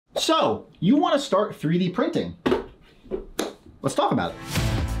So, you want to start 3D printing. Let's talk about it.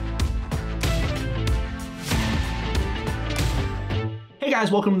 Hey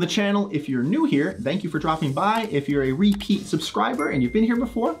guys, welcome to the channel. If you're new here, thank you for dropping by. If you're a repeat subscriber and you've been here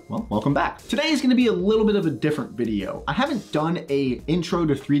before, well, welcome back. Today is gonna be a little bit of a different video. I haven't done a intro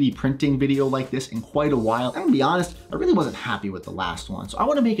to 3D printing video like this in quite a while. I'm gonna be honest, I really wasn't happy with the last one. So I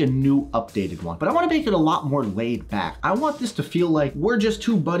wanna make a new updated one, but I wanna make it a lot more laid back. I want this to feel like we're just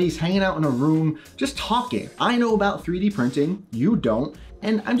two buddies hanging out in a room, just talking. I know about 3D printing, you don't.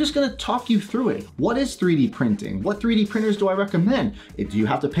 And I'm just gonna talk you through it. What is 3D printing? What 3D printers do I recommend? Do you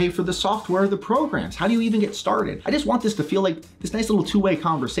have to pay for the software or the programs? How do you even get started? I just want this to feel like this nice little two-way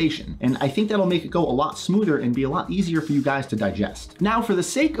conversation. And I think that'll make it go a lot smoother and be a lot easier for you guys to digest. Now, for the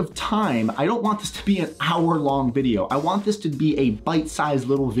sake of time, I don't want this to be an hour-long video. I want this to be a bite-sized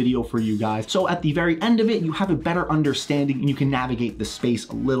little video for you guys. So at the very end of it, you have a better understanding and you can navigate the space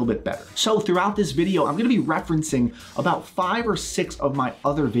a little bit better. So throughout this video, I'm gonna be referencing about 5 or 6 of my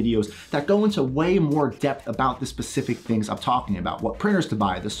other videos that go into way more depth about the specific things I'm talking about, what printers to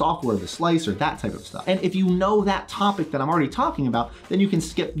buy, the software, the slicer, that type of stuff. And if you know that topic that I'm already talking about, then you can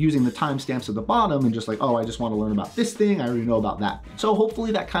skip using the timestamps at the bottom and just like, oh, I just want to learn about this thing, I already know about that. So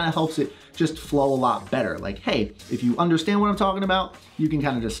hopefully that kind of helps it just flow a lot better. Like, hey, if you understand what I'm talking about, you can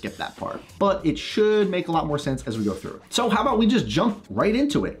kind of just skip that part. But it should make a lot more sense as we go through it. So how about we just jump right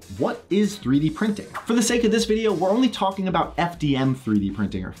into it? What is 3D printing? For the sake of this video, we're only talking about FDM 3D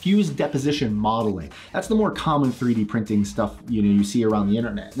printing or fused deposition modeling. That's the more common 3D printing stuff you see around the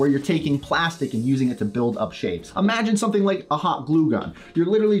internet, where you're taking plastic and using it to build up shapes. Imagine something like a hot glue gun. You're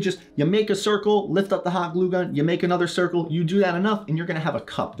literally just, you make a circle, lift up the hot glue gun, you make another circle, you do that enough, and you're gonna have a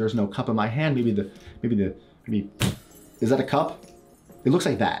cup. There's no cup in my hand. Maybe, is that a cup? It looks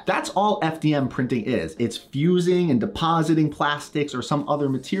like that. That's all FDM printing is. It's fusing and depositing plastics or some other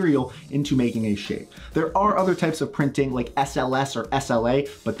material into making a shape. There are other types of printing like SLS or SLA,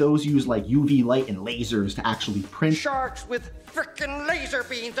 but those use like UV light and lasers to actually print. Sharks with frickin' laser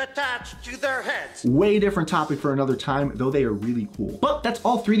beams attached to their heads. Way different topic for another time, though they are really cool. But that's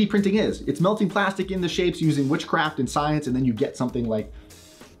all 3D printing is. It's melting plastic into shapes using witchcraft and science, and then you get something like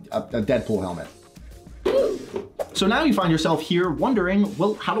a Deadpool helmet. So now you find yourself here wondering,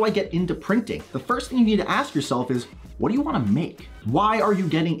 well, how do I get into printing? The first thing you need to ask yourself is, what do you want to make? Why are you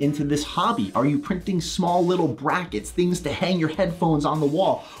getting into this hobby? Are you printing small little brackets, things to hang your headphones on the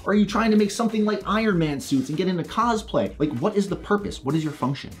wall? Or are you trying to make something like Iron Man suits and get into cosplay? Like, what is the purpose? What is your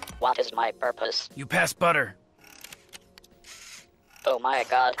function? What is my purpose? You pass butter. Oh my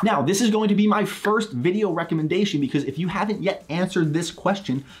God. Now, this is going to be my first video recommendation because if you haven't yet answered this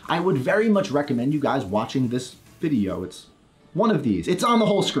question, I would very much recommend you guys watching this video. It's one of these. It's on the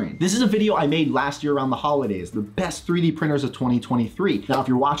whole screen. This is a video I made last year around the holidays, the best 3D printers of 2023. Now, if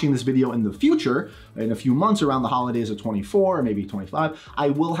you're watching this video in the future, in a few months around the holidays of 24 or maybe 25, I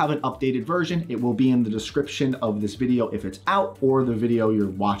will have an updated version. It will be in the description of this video if it's out or the video you're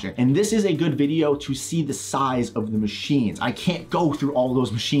watching. And this is a good video to see the size of the machines. I can't go through all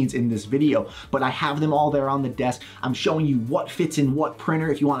those machines in this video, but I have them all there on the desk. I'm showing you what fits in what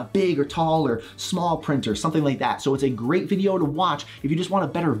printer, if you want a big or tall or small printer, something like that. So it's a great video to watch if you just want a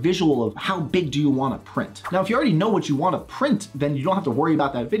better visual of how big do you want to print. Now, if you already know what you want to print, then you don't have to worry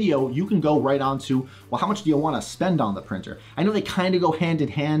about that video. You can go right on to, well, how much do you want to spend on the printer? I know they kind of go hand in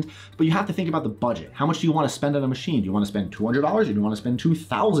hand, but you have to think about the budget. How much do you want to spend on a machine? Do you want to spend $200 or do you want to spend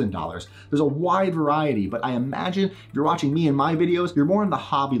 $2,000? There's a wide variety, but I imagine if you're watching me and my videos, you're more in the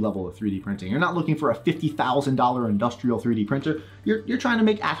hobby level of 3D printing. You're not looking for a $50,000 industrial 3D printer. You're trying to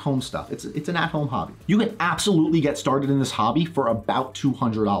make at-home stuff. It's an at-home hobby. You can absolutely get started in this hobby for about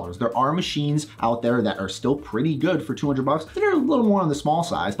 $200. There are machines out there that are still pretty good for $200. They're a little more on the small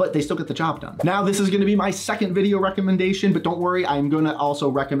size, but they still get the job done. Now, this is gonna be my second video recommendation, but don't worry, I'm gonna also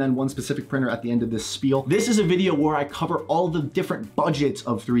recommend one specific printer at the end of this spiel. This is a video where I cover all the different budgets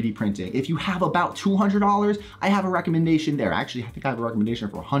of 3D printing. If you have about $200, I have a recommendation there. Actually, I think I have a recommendation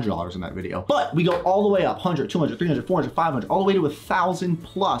for $100 in that video. But we go all the way up, 100, 200, 300, 400, 500, all the way to 1,000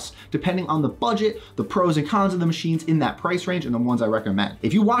 plus, depending on the budget, the pros and cons of the machines in that price range, and the ones I recommend.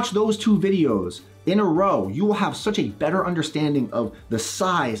 If you watch those two videos in a row, you will have such a better understanding of the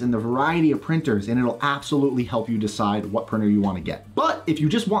size and the variety of printers, and it'll absolutely help you decide what printer you want to get. But if you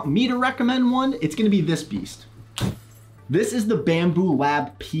just want me to recommend one, it's gonna be this beast. This is the Bambu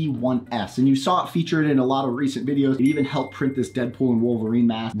Lab P1S, and you saw it featured in a lot of recent videos. It even helped print this Deadpool and Wolverine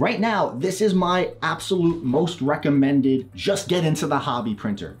mask. Right now, this is my absolute most recommended, just get into the hobby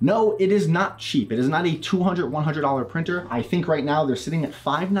printer. No, it is not cheap. It is not a $200, $100 printer. I think right now they're sitting at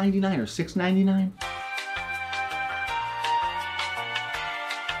 $599 or $699.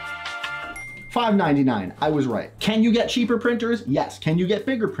 $5.99. I was right. Can you get cheaper printers? Yes. Can you get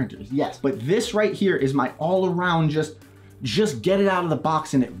bigger printers? Yes. But this right here is my all-around just get it out of the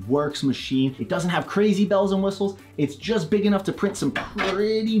box and it works machine. It doesn't have crazy bells and whistles. It's just big enough to print some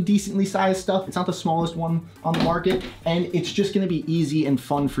pretty decently sized stuff. It's not the smallest one on the market, and it's just gonna be easy and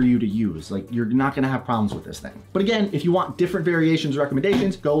fun for you to use. Like, you're not gonna have problems with this thing. But again, if you want different variations,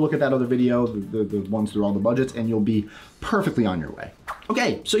 recommendations, go look at that other video, the ones through all the budgets, and you'll be perfectly on your way.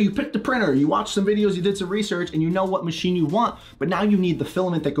 Okay, so you picked a printer, you watched some videos, you did some research, and you know what machine you want, but now you need the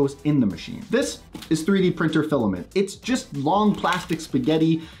filament that goes in the machine. This is 3D printer filament. It's just long plastic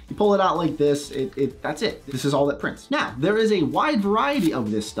spaghetti. You pull it out like this, that's it. This is all that prints. Now, there is a wide variety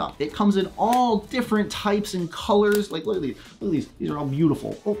of this stuff. It comes in all different types and colors. Like, look at these. These are all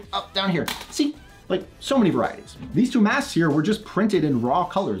beautiful. Oh, up, down here. See? Like, so many varieties. These two masks here were just printed in raw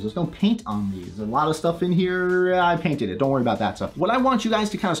colors. There's no paint on these. A lot of stuff in here, I painted it. Don't worry about that stuff. What I want you guys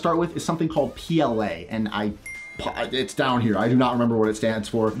to kind of start with is something called PLA, and it's down here. I do not remember what it stands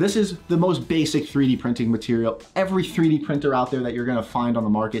for. This is the most basic 3D printing material. Every 3D printer out there that you're gonna find on the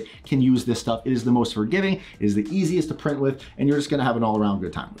market can use this stuff. It is the most forgiving, it is the easiest to print with, and you're just gonna have an all-around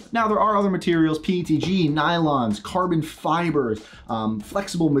good time with it. Now, there are other materials, PETG, nylons, carbon fibers,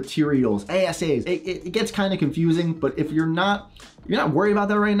 flexible materials, ASAs. It gets kind of confusing, but if you're not worried about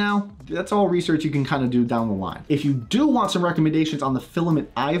that right now, that's all research you can kind of do down the line. If you do want some recommendations on the filament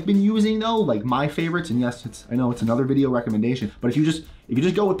I've been using though, like my favorites, and yes, I know it's another video recommendation, but if you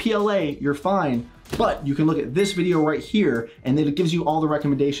just go with PLA, you're fine. But you can look at this video right here, and then it gives you all the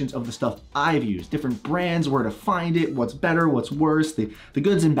recommendations of the stuff I've used, different brands, where to find it, what's better, what's worse, the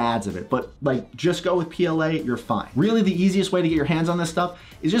goods and bads of it. But like, just go with PLA, you're fine. Really, the easiest way to get your hands on this stuff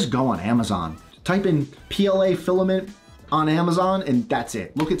is just go on Amazon. Type in PLA filament on Amazon, and that's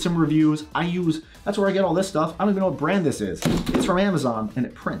it. Look at some reviews. That's where I get all this stuff. I don't even know what brand this is. It's from Amazon, and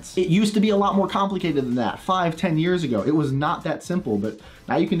it prints. It used to be a lot more complicated than that. 5-10 years ago, it was not that simple, but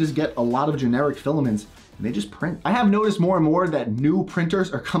now you can just get a lot of generic filaments, and they just print. I have noticed more and more that new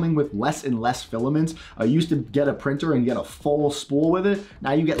printers are coming with less and less filaments. I used to get a printer and get a full spool with it.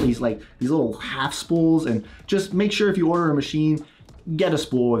 Now you get these little half spools, and just make sure if you order a machine, get a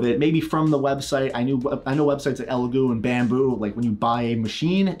spool with it, maybe from the website. I know websites like Elegoo and Bambu, like when you buy a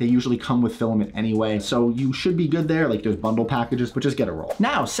machine, they usually come with filament anyway. So you should be good there. Like, there's bundle packages, but just get a roll.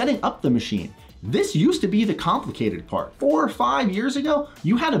 Now, setting up the machine. This used to be the complicated part. 4 or 5 years ago,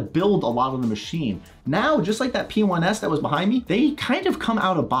 you had to build a lot of the machine. Now, just like that P1S that was behind me, they kind of come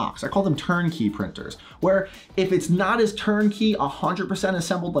out of box. I call them turnkey printers, where if it's not as turnkey, 100%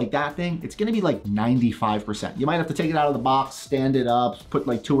 assembled like that thing, it's gonna be like 95%. You might have to take it out of the box, stand it up, put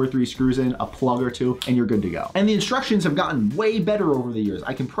like 2 or 3 screws in, a plug or 2, and you're good to go. And the instructions have gotten way better over the years.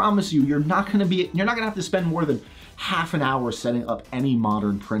 I can promise you, you're not gonna have to spend more than half an hour setting up any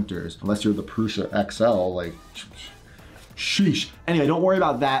modern printers, unless you're the Prusa XL, like, sheesh. Anyway, don't worry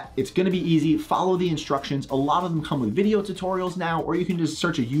about that. It's gonna be easy. Follow the instructions. A lot of them come with video tutorials now, or you can just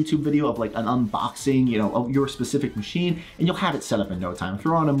search a YouTube video of like an unboxing, of your specific machine, and you'll have it set up in no time.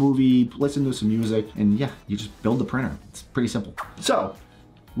 Throw on a movie, listen to some music, and yeah, you just build the printer. It's pretty simple. So,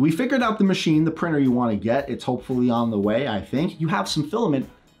 we figured out the machine, the printer you wanna get. It's hopefully on the way, I think. You have some filament,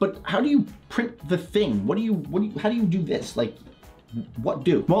 but how do you print the thing? How do you do this? Like, what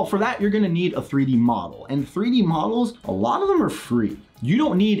do? Well, for that, you're gonna need a 3D model. And 3D models, a lot of them are free. You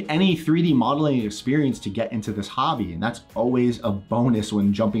don't need any 3D modeling experience to get into this hobby, and that's always a bonus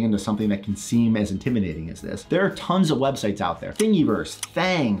when jumping into something that can seem as intimidating as this. There are tons of websites out there. Thingiverse,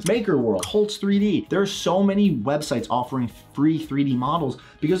 Thangs, MakerWorld, Holtz 3D. There are so many websites offering free 3D models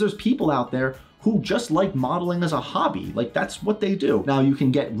because there's people out there who just like modeling as a hobby. Like, that's what they do. Now, you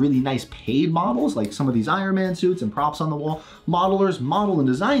can get really nice paid models, like some of these Iron Man suits and props on the wall. Modelers model and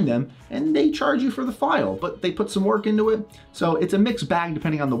design them, and they charge you for the file, but they put some work into it. So it's a mixed bag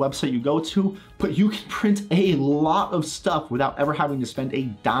depending on the website you go to, but you can print a lot of stuff without ever having to spend a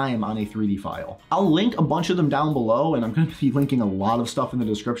dime on a 3D file. I'll link a bunch of them down below, and I'm gonna be linking a lot of stuff in the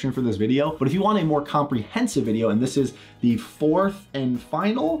description for this video, but if you want a more comprehensive video, and this is the fourth. This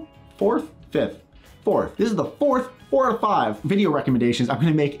is the fourth 4 or 5 video recommendations I'm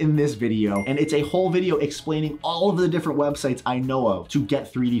gonna make in this video. And it's a whole video explaining all of the different websites I know of to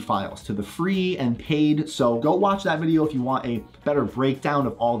get 3D files, to the free and paid. So go watch that video if you want a better breakdown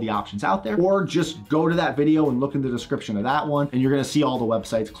of all the options out there, or just go to that video and look in the description of that one, and you're gonna see all the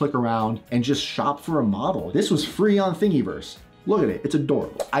websites, click around, and just shop for a model. This was free on Thingiverse. Look at it, it's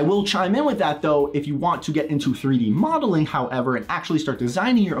adorable. I will chime in with that though, if you want to get into 3D modeling, however, and actually start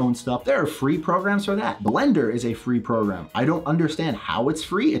designing your own stuff, there are free programs for that. Blender is a free program. I don't understand how it's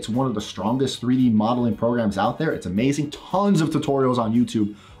free. It's one of the strongest 3D modeling programs out there. It's amazing. Tons of tutorials on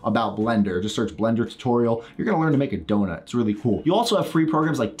YouTube about Blender. Just search Blender tutorial. You're gonna learn to make a donut. It's really cool. You also have free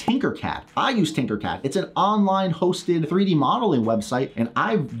programs like Tinkercad. I use Tinkercad. It's an online hosted 3D modeling website, and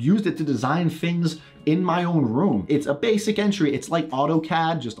I've used it to design things in my own room. It's a basic entry. It's like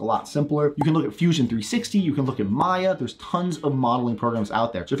AutoCAD, just a lot simpler. You can look at Fusion 360, you can look at Maya. There's tons of modeling programs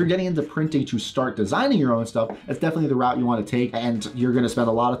out there. So if you're getting into printing to start designing your own stuff, that's definitely the route you want to take. And you're gonna spend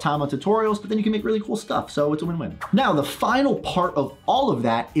a lot of time on tutorials, but then you can make really cool stuff. So it's a win-win. Now, the final part of all of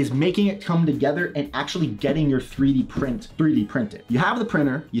that is making it come together and actually getting your 3D printed. You have the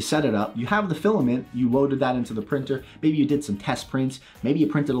printer, you set it up, you have the filament, you loaded that into the printer. Maybe you did some test prints. Maybe you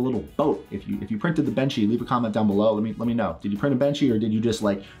printed a little boat. If you printed the Benchy, leave a comment down below. Let me know. Did you print a Benchy, or did you just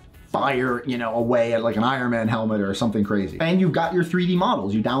like fire, away at like an Iron Man helmet or something crazy? And you've got your 3D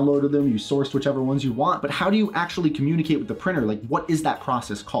models. You downloaded them, you sourced whichever ones you want, but how do you actually communicate with the printer? Like, what is that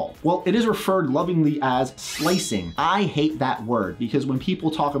process called? Well, it is referred lovingly as slicing. I hate that word because when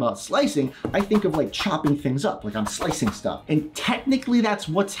people talk about slicing, I think of like chopping things up, like I'm slicing stuff. And technically that's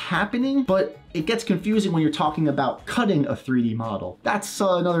what's happening, but it gets confusing when you're talking about cutting a 3D model. That's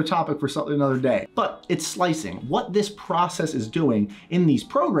another topic for another day, but it's slicing. What this process is doing in these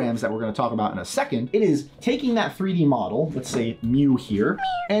programs that we're gonna talk about in a second, it is taking that 3D model, let's say Mew here,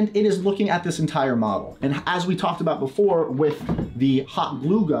 and it is looking at this entire model. And as we talked about before with the hot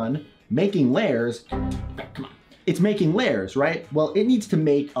glue gun, making layers, come on. It's making layers, right? Well, it needs to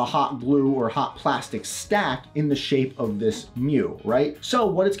make a hot glue or hot plastic stack in the shape of this Mew, right? So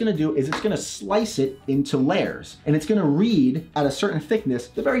what it's gonna do is it's gonna slice it into layers, and it's gonna read at a certain thickness,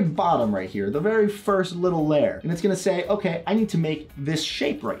 the very bottom right here, the very first little layer. And it's gonna say, okay, I need to make this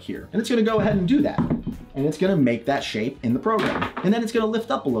shape right here. And it's gonna go ahead and do that. And it's gonna make that shape in the program. And then it's gonna lift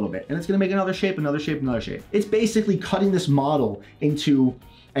up a little bit, and it's gonna make another shape, another shape, another shape. It's basically cutting this model into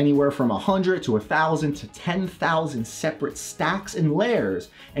anywhere from 100 to 1,000 to 10,000 separate stacks and layers,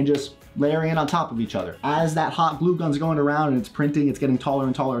 and just layering it on top of each other. As that hot glue gun's going around and it's printing, it's getting taller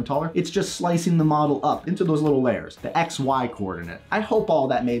and taller and taller. It's just slicing the model up into those little layers, the XY coordinate. I hope all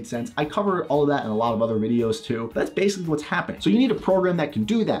that made sense. I covered all of that in a lot of other videos too. That's basically what's happening. So you need a program that can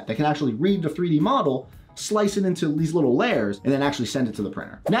do that can actually read the 3D model, slice it into these little layers, and then actually send it to the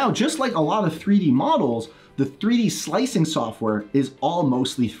printer. Now, just like a lot of 3D models, the 3D slicing software is all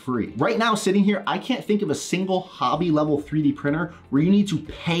mostly free. Right now, sitting here, I can't think of a single hobby level 3D printer where you need to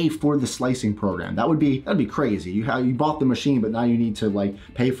pay for the slicing program. That'd be crazy. You bought the machine, but now you need to like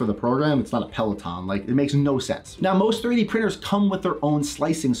pay for the program. It's not a Peloton. Like, it makes no sense. Now, most 3D printers come with their own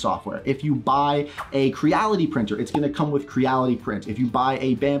slicing software. If you buy a Creality printer, it's gonna come with Creality Print. If you buy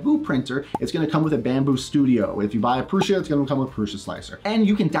a Bambu printer, it's gonna come with a Bambu Studio. If you buy a Prusa, it's gonna come with Prusa Slicer. And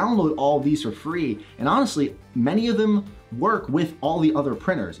you can download all of these for free. And honestly, many of them work with all the other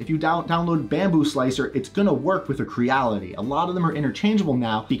printers. If you download Bambu Slicer, it's gonna work with a Creality. A lot of them are interchangeable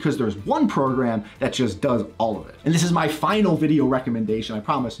now because there's one program that just does all of it. And this is my final video recommendation, I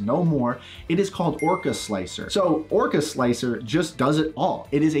promise no more. It is called Orca Slicer. So Orca Slicer just does it all.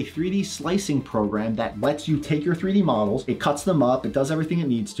 It is a 3D slicing program that lets you take your 3D models, it cuts them up, it does everything it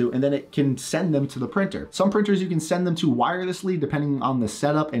needs to, and then it can send them to the printer. Some printers you can send them to wirelessly depending on the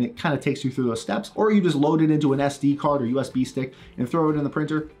setup, and it kind of takes you through those steps, or you just load it into an SD card or USB stick and throw it in the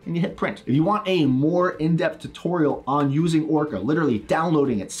printer and you hit print. If you want a more in-depth tutorial on using Orca, literally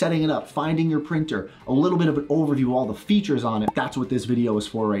downloading it, setting it up, finding your printer, a little bit of an overview of all the features on it, that's what this video is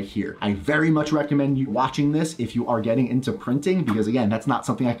for right here. I very much recommend you watching this if you are getting into printing, because again, that's not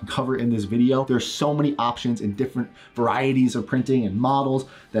something I can cover in this video. There's so many options and different varieties of printing and models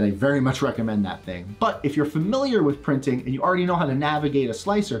that I very much recommend that thing. But if you're familiar with printing and you already know how to navigate a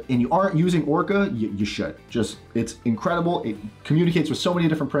slicer and you aren't using Orca, you should. It's incredible. It communicates with so many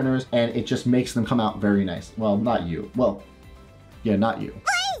different printers and it just makes them come out very nice. Well, not you. Well, yeah, not you.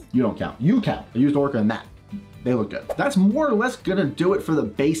 You don't count. You count. I used Orca and that. They look good. That's more or less gonna do it for the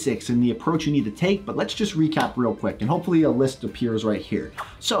basics and the approach you need to take, but let's just recap real quick and hopefully a list appears right here.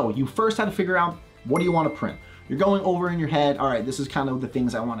 So you first had to figure out, what do you want to print? You're going over in your head, all right, this is kind of the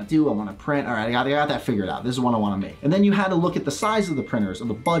things I want to do. I want to print. All right, I got that figured out. This is what I want to make. And then you had to look at the size of the printers, of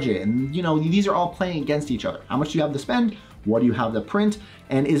the budget, and these are all playing against each other. How much do you have to spend? What do you have to print?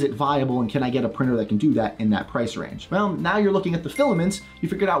 And is it viable? And can I get a printer that can do that in that price range? Well, now you're looking at the filaments. You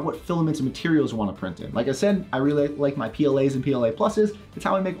figured out what filaments and materials you want to print in. Like I said, I really like my PLAs and PLA pluses. It's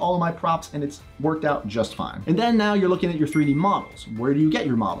how I make all of my props and it's worked out just fine. And then now you're looking at your 3D models. Where do you get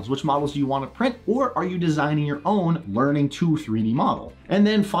your models? Which models do you want to print? Or are you designing your own, learning to 3D model? And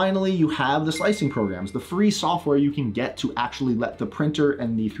then finally, you have the slicing programs, the free software you can get to actually let the printer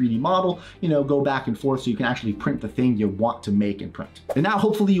and the 3D model, go back and forth so you can actually print the thing you want to make and print. And now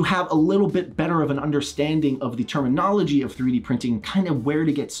hopefully you have a little bit better of an understanding of the terminology of 3D printing, kind of where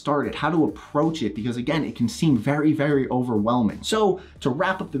to get started, how to approach it, because again, it can seem very, very overwhelming. So to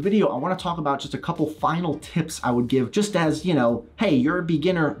wrap up the video, I want to talk about just a couple final tips I would give, just as, you know, hey, you're a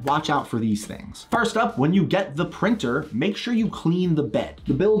beginner, watch out for these things. First up, when you get the printer, make sure you clean the bed.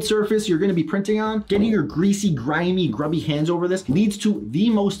 The build surface you're going to be printing on, getting your greasy, grimy, grubby hands over this leads to the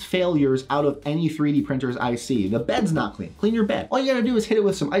most failures out of any 3D printers I see. The bed's not clean. Clean your bed. All you gotta do is hit it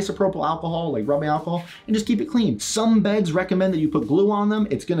with some isopropyl alcohol, like rubbing alcohol, and just keep it clean. Some beds recommend that you put glue on them.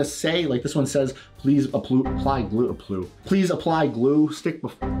 It's gonna say, like this one says, please apply glue. Please apply glue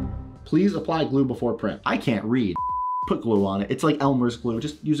Please apply glue before print. I can't read. Put glue on it. It's like Elmer's glue.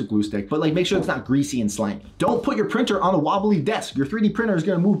 Just use a glue stick, but like make sure it's not greasy and slimy. Don't put your printer on a wobbly desk. Your 3D printer is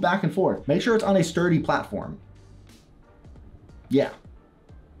gonna move back and forth. Make sure it's on a sturdy platform. Yeah.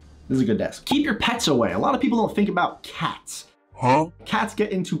 This is a good desk. Keep your pets away. A lot of people don't think about cats. Huh? Cats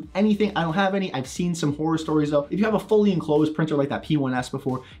get into anything. I don't have any. I've seen some horror stories though. If you have a fully enclosed printer like that P1S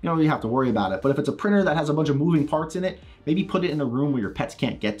before, you don't really have to worry about it. But if it's a printer that has a bunch of moving parts in it, maybe put it in a room where your pets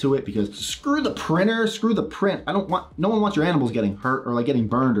can't get to it, because screw the printer, screw the print. No one wants your animals getting hurt or like getting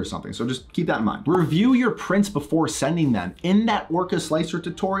burned or something. So just keep that in mind. Review your prints before sending them. In that Orca Slicer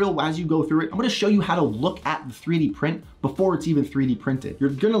tutorial, as you go through it, I'm gonna show you how to look at the 3D print before it's even 3D printed.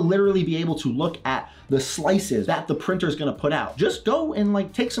 You're gonna literally be able to look at the slices that the printer is gonna put out. Just go and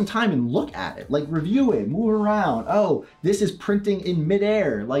like take some time and look at it, like review it, move around. Oh, this is printing in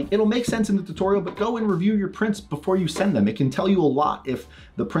midair. Like it'll make sense in the tutorial, but go and review your prints before you send them. It can tell you a lot if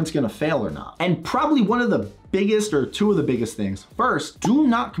the print's gonna fail or not. And probably one of the biggest or two of the biggest things. First, do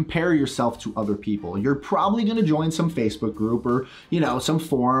not compare yourself to other people. You're probably gonna join some Facebook group or, you know, some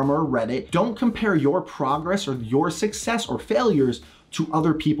forum or Reddit. Don't compare your progress or your success or failures to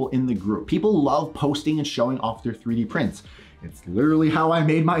other people in the group. People love posting and showing off their 3D prints. It's literally how I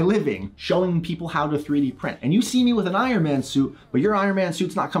made my living, showing people how to 3D print. And you see me with an Iron Man suit, but your Iron Man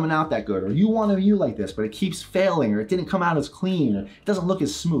suit's not coming out that good, or you want a view like this, but it keeps failing, or it didn't come out as clean, or it doesn't look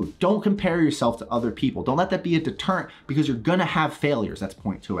as smooth. Don't compare yourself to other people. Don't let that be a deterrent, because you're gonna have failures. That's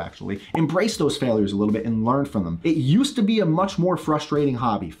point two, actually. Embrace those failures a little bit and learn from them. It used to be a much more frustrating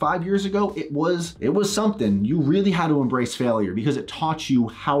hobby. 5 years ago, it was something. You really had to embrace failure because it taught you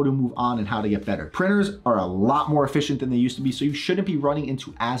how to move on and how to get better. Printers are a lot more efficient than they used to be, so you shouldn't be running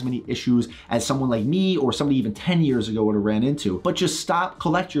into as many issues as someone like me or somebody even 10 years ago would have ran into. But just stop,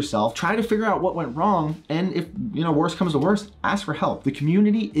 collect yourself, try to figure out what went wrong, and if, you know, worst comes to worst, ask for help. The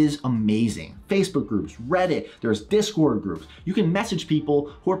community is amazing. Facebook groups, Reddit, there's Discord groups. You can message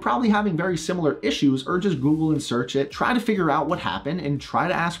people who are probably having very similar issues, or just Google and search it. Try to figure out what happened and try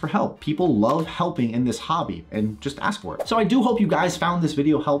to ask for help. People love helping in this hobby, and just ask for it. So I do hope you guys found this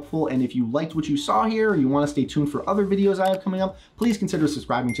video helpful, and if you liked what you saw here, or you want to stay tuned for other videos I have coming up, please consider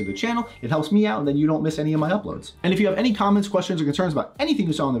subscribing to the channel. It helps me out, and then you don't miss any of my uploads. And if you have any comments, questions, or concerns about anything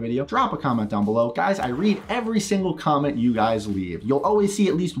you saw in the video, drop a comment down below. Guys, I read every single comment you guys leave. You'll always see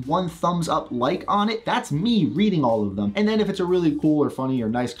at least one thumbs up like on it. That's me reading all of them. And then if it's a really cool or funny or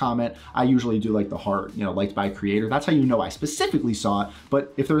nice comment, I usually do like the heart, you know, liked by creator. That's how you know I specifically saw it.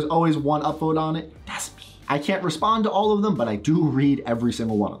 But if there's always one upvote on it, that's me. I can't respond to all of them, but I do read every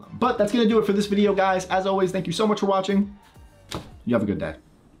single one of them. But that's gonna do it for this video, guys. As always, thank you so much for watching. You have a good day.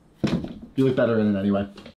 You look better in it anyway.